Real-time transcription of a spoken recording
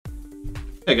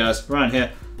Hey guys, Ryan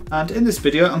here, and in this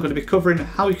video I'm going to be covering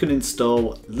how you can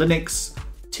install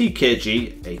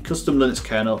Linux-TKG, a custom Linux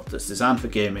kernel that's designed for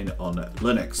gaming on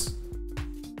Linux.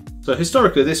 So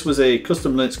historically this was a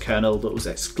custom Linux kernel that was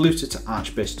exclusive to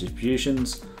Arch-based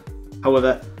distributions.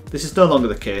 However, this is no longer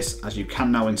the case, as you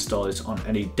can now install it on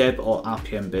any Deb or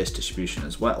RPM based distribution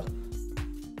as well.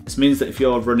 This means that if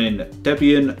you're running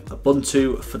Debian,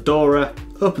 Ubuntu, Fedora,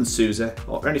 openSUSE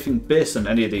or anything based on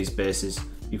any of these bases,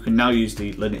 you can now use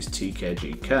the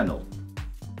Linux-TKG kernel.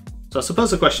 So I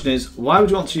suppose the question is, why would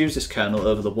you want to use this kernel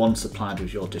over the one supplied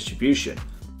with your distribution?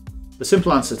 The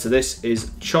simple answer to this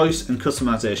is choice and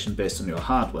customization based on your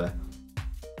hardware.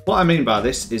 What I mean by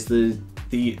this is the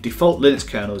default Linux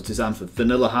kernel is designed for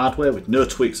vanilla hardware with no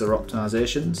tweaks or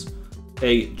optimizations,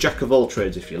 a jack of all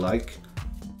trades if you like,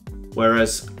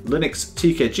 whereas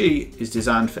Linux-TKG is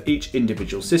designed for each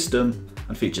individual system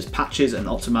and features patches and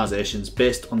optimizations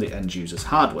based on the end user's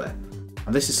hardware,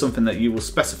 and this is something that you will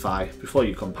specify before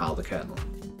you compile the kernel.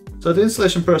 So the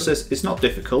installation process is not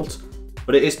difficult,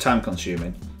 but it is time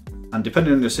consuming, and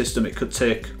depending on your system it could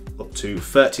take up to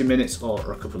 30 minutes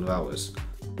or a couple of hours.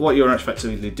 What you're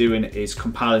effectively doing is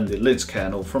compiling the Linux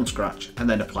kernel from scratch and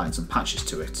then applying some patches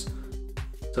to it.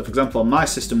 So for example, on my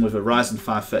system with a Ryzen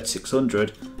 5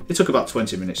 3600, it took about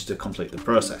 20 minutes to complete the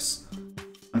process.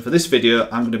 And for this video,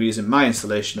 I'm going to be using my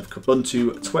installation of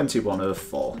Ubuntu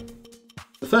 2104.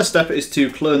 The first step is to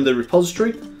clone the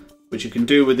repository, which you can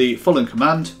do with the following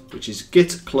command, which is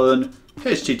git clone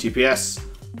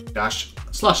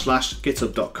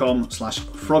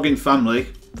https://github.com/frogginfamily,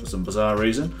 for some bizarre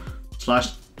reason,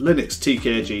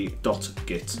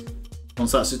 /linuxtkg.git.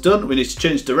 Once that's done, we need to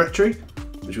change directory,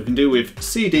 which we can do with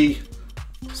cd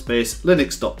space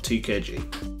linux.tkg.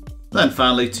 Then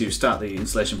finally, to start the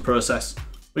installation process,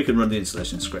 we can run the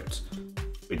installation script,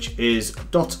 which is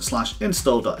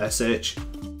 /install.sh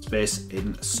space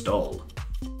install.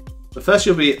 But first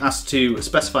you'll be asked to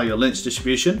specify your Linux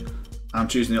distribution. I'm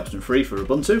choosing the option 3 for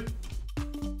Ubuntu.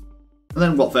 And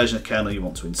then what version of kernel you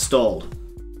want to install.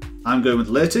 I'm going with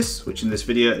the latest, which in this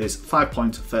video is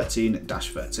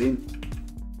 5.13-13.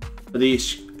 For the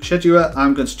scheduler,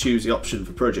 I'm going to choose the option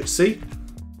for Project C,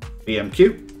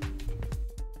 BMQ.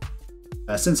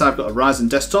 Since I've got a Ryzen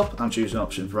desktop, I'm choosing an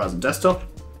option for Ryzen desktop.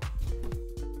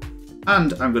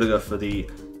 And I'm going to go for the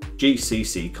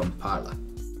GCC compiler.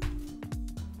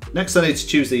 Next I need to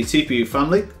choose the TPU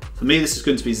family. For me this is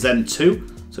going to be Zen 2,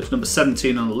 so it's number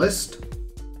 17 on the list.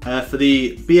 For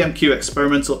the BMQ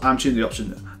experimental, I'm choosing the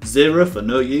option 0 for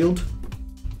no yield.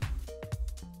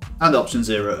 And the option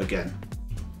 0 again.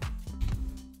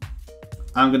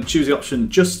 I'm going to choose the option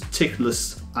just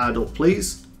tickless idle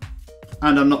please.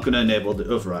 And I'm not going to enable the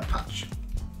override patch,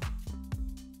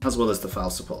 as well as the file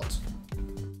support,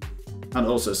 and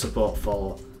also support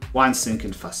for wine sync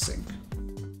and fast sync.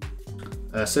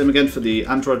 Same again for the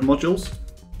Android modules.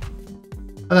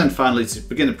 And then finally, to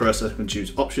begin the process, we can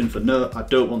choose option for no, I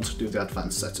don't want to do the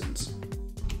advanced settings.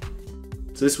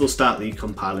 So this will start the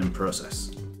compiling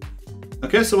process.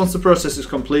 Okay, so once the process is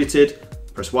completed,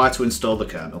 press Y to install the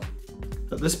kernel.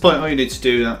 At this point all you need to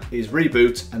do is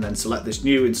reboot and then select this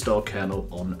new install kernel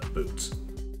on boot.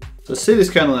 So to see this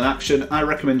kernel in action, I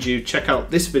recommend you check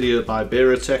out this video by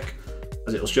Bero Tech,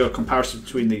 as it will show a comparison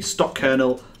between the stock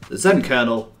kernel, the Zen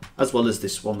kernel, as well as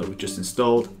this one that we've just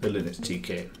installed, the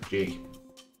Linux-TKG.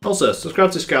 Also,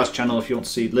 subscribe to this guy's channel if you want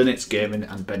to see Linux gaming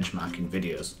and benchmarking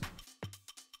videos.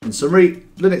 In summary,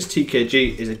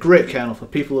 Linux-TKG is a great kernel for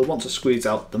people who want to squeeze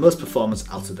out the most performance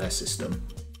out of their system.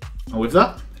 And with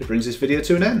that, it brings this video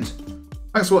to an end.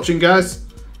 Thanks for watching guys,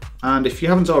 and if you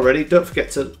haven't already, don't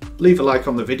forget to leave a like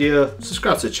on the video,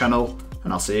 subscribe to the channel,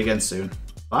 and I'll see you again soon.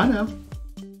 Bye now.